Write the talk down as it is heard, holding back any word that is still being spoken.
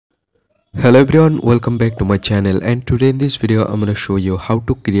Hello everyone, welcome back to my channel, and today in this video I'm gonna show you how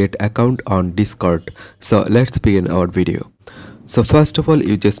to create account on Discord. So let's begin our video. So first of all,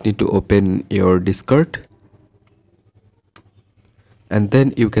 you just need to open your Discord, and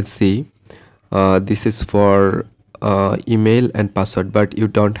then you can see this is for email and password, but you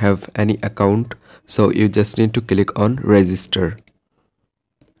don't have any account, so you just need to click on register.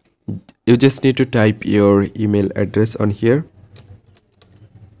 You just need to type your email address on here.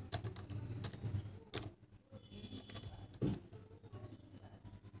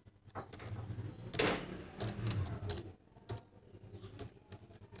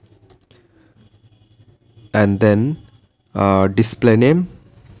 And then display name,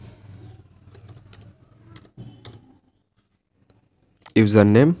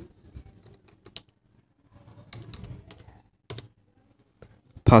 username,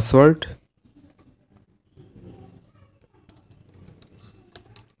 password,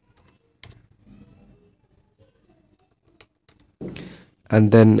 and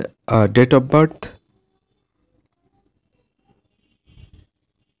then date of birth,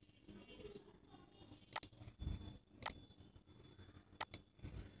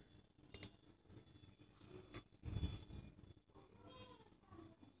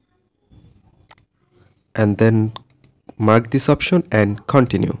 and then mark this option and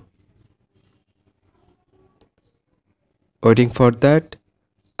continue. Waiting for that.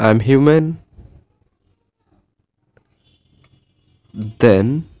 I'm human.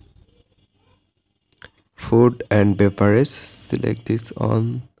 Then food and beverage, select this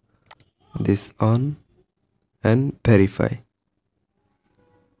on, and verify.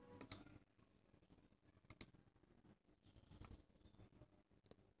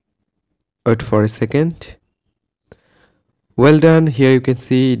 Wait for a second. Well done. Here you can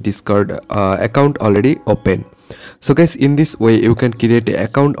see Discord account already open. So guys, in this way you can create an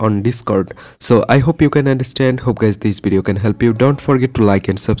account on Discord. So I hope you can understand. Hope guys this video can help you. Don't forget to like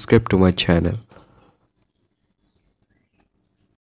and subscribe to my channel.